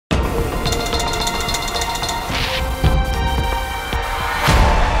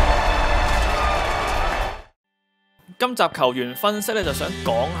今集球員分析咧就想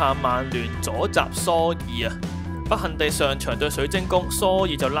講下曼聯左閘Shaw不幸地上場對水晶宮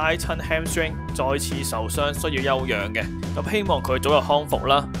Shaw就拉親hamstring再次受傷需要休養嘅，咁希望佢早日康復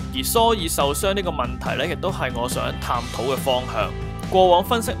啦。而Shaw受傷呢個問題咧，亦都係我想探討嘅方向。過往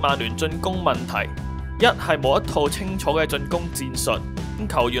分析曼聯進攻問題，一係冇一套清楚嘅進攻戰術，咁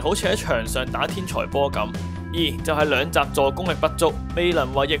球員好似喺場上打天才波咁；二就係兩閘助攻力不足，未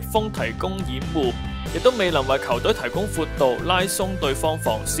能為翼鋒提供掩護。亦都未能為球隊提供闊度，拉鬆對方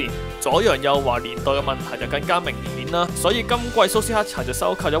防線。左陽右華年代嘅問題就更加明顯啦。所以今季蘇斯克查就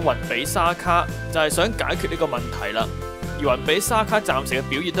收購咗雲比沙卡，就係想解決呢個問題啦。而雲比沙卡暫時嘅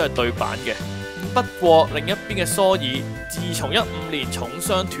表現都係對版嘅。不過另一邊嘅Shaw，自從15年重傷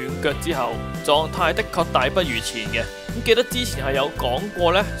斷腳之後，狀態的確大不如前嘅。咁記得之前係有講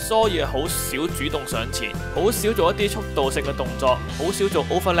過呢，Shaw係好少主動上前，好少做一啲速度性嘅動作，好少做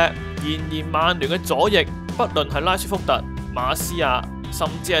overlap。然而曼聯嘅左翼，不論係拉舒福特、馬斯亞，甚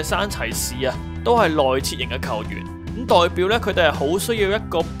至係山齊士都係內切型嘅球員。咁代表咧，佢哋係好需要一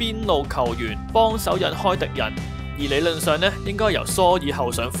個邊路球員幫手引開敵人，而理論上咧應該由Shaw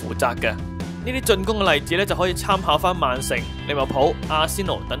後上負責嘅。呢啲進攻嘅例子咧就可以參考翻曼城、利物浦、阿仙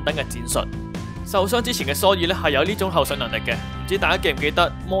奴等等嘅戰術。受傷之前嘅Shaw咧係有呢種後上能力嘅，唔知大家記唔記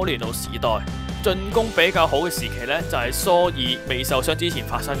得摩連奴時代？進攻比較好嘅時期呢，就係Shaw未受傷之前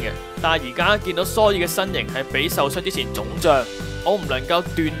發生嘅。但係而家見到Shaw嘅身形係比受傷之前腫脹，我唔能夠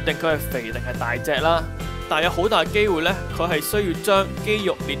斷定佢係肥定係大隻啦。但係有好大機會呢，佢係需要將肌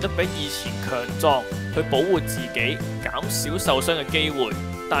肉練得比以前強壯，去保護自己，減少受傷嘅機會。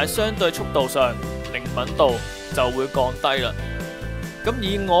但係相對速度上，靈敏度就會降低啦。咁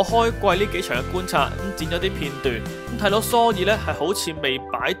以我開季呢幾場嘅觀察，剪咗啲片段，睇到Shaw咧係好似未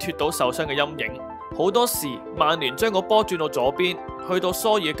擺脫到受傷嘅陰影。好多時曼聯將個波轉到左邊，去到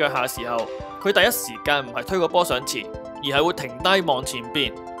Shaw嘅腳下時候，佢第一時間唔係推個波上前，而係會停低望前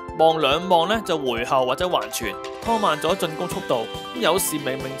邊，望兩望咧就回後或者還傳，拖慢咗進攻速度。有時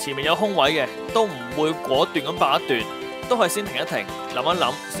明明前面有空位嘅，都唔會果斷咁爆一段，都係先停一停，諗一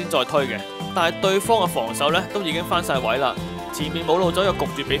諗先再推嘅。但係對方嘅防守咧都已經翻晒位啦。前面冇路走又焗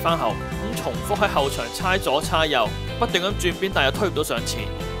住俾翻後，咁重複喺後場猜左猜右，不斷咁轉邊，但又推唔到上前。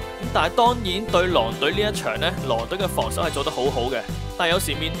但係當然對狼隊呢一場呢，狼隊嘅防守係做得好好嘅，但有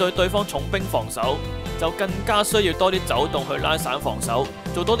時面對對方重兵防守，就更加需要多啲走動去拉散防守，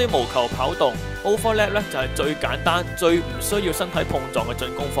做多啲無球跑動。overlap 呢就係最簡單、最唔需要身體碰撞嘅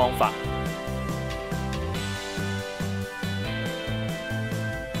進攻方法。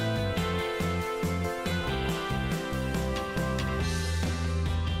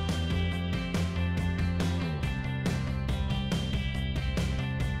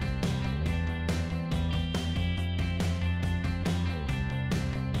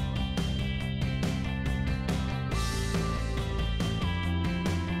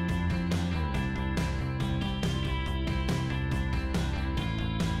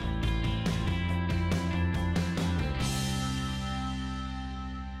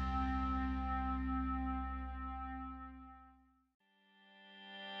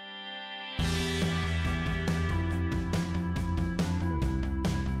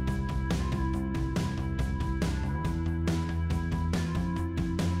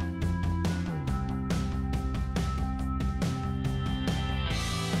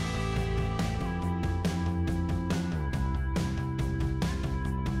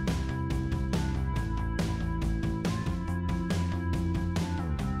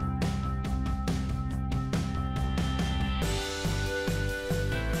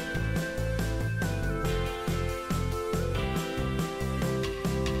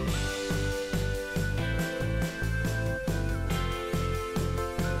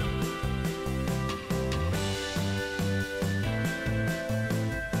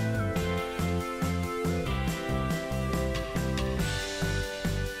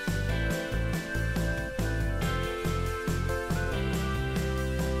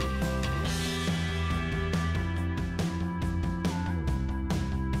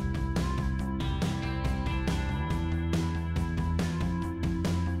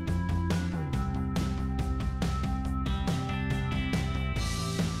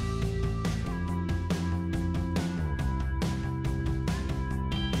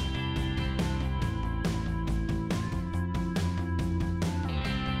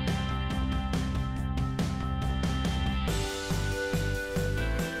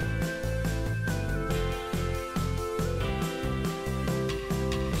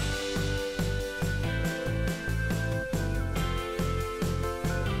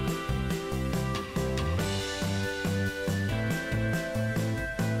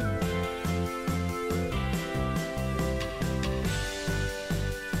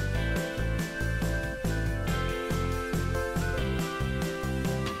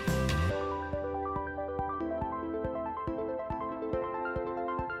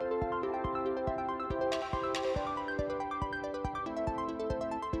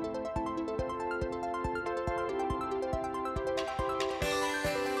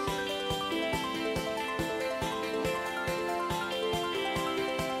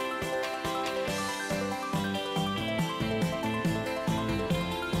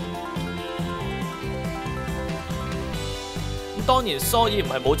當然Shaw唔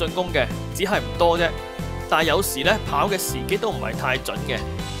係冇進攻嘅，只係唔多啫。但係有時咧跑嘅時機都唔係太準嘅，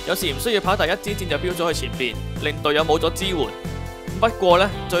有時唔需要跑第一支箭就飆咗去前邊，令隊友冇咗支援。不過咧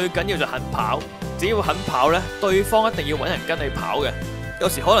最緊要就肯跑，只要肯跑咧，對方一定要揾人跟你跑嘅。有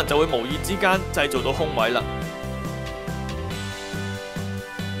時可能就會無意之間製造到空位啦。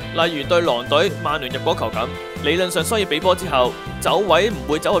例如對狼隊曼聯入嗰球咁，理論上Shaw俾波之後，走位唔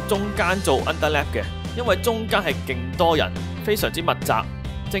會走去中間做 underlap 嘅，因為中間係勁多人，非常之密集。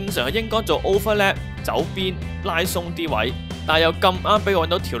正常係應該做 overlap 走邊拉鬆啲位，但係又咁啱俾我揾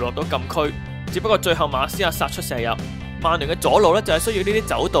到條路到禁區，只不過最後馬斯亞殺出射入。曼聯嘅左路呢，就係需要呢啲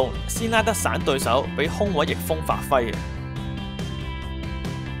走動先拉得散對手，俾空位逆風發揮嘅。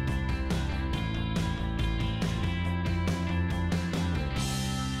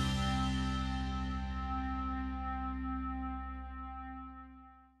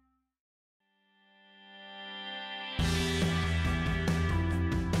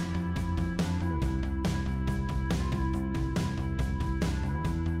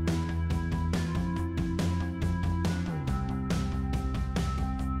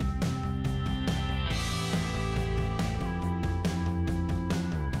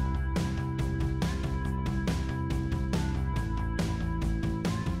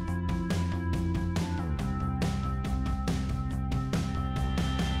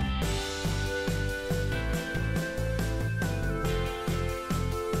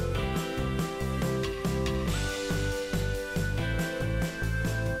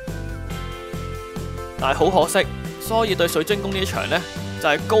但係好可惜，Shaw對水晶宮呢場呢，就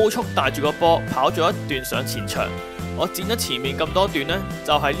係高速帶住個波跑咗一段上前場。我剪咗前面咁多段呢，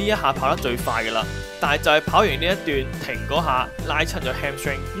就係呢一下跑得最快㗎啦。但係就係跑完呢一段停嗰下拉親咗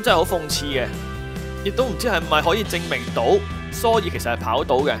hamstring， 咁真係好諷刺嘅。亦都唔知係咪可以證明到Shaw其實係跑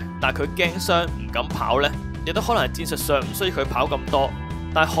到嘅，但係佢驚傷唔敢跑呢，亦都可能係戰術上唔需要佢跑咁多。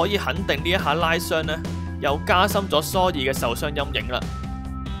但係可以肯定呢一下拉傷呢，又加深咗Shaw嘅受傷陰影啦。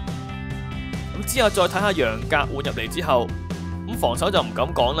之後再睇下楊格換入嚟之後，咁防守就唔敢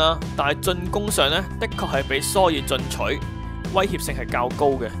講啦，但係進攻上呢，的確係比Shaw進取，威脅性係較高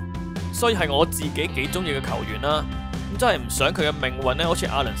嘅，所以係我自己幾中意嘅球員啦。咁真係唔想佢嘅命運呢，好似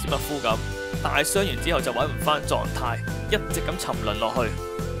阿倫史密夫咁，大傷完之後就揾唔返狀態，一直咁沉淪落去。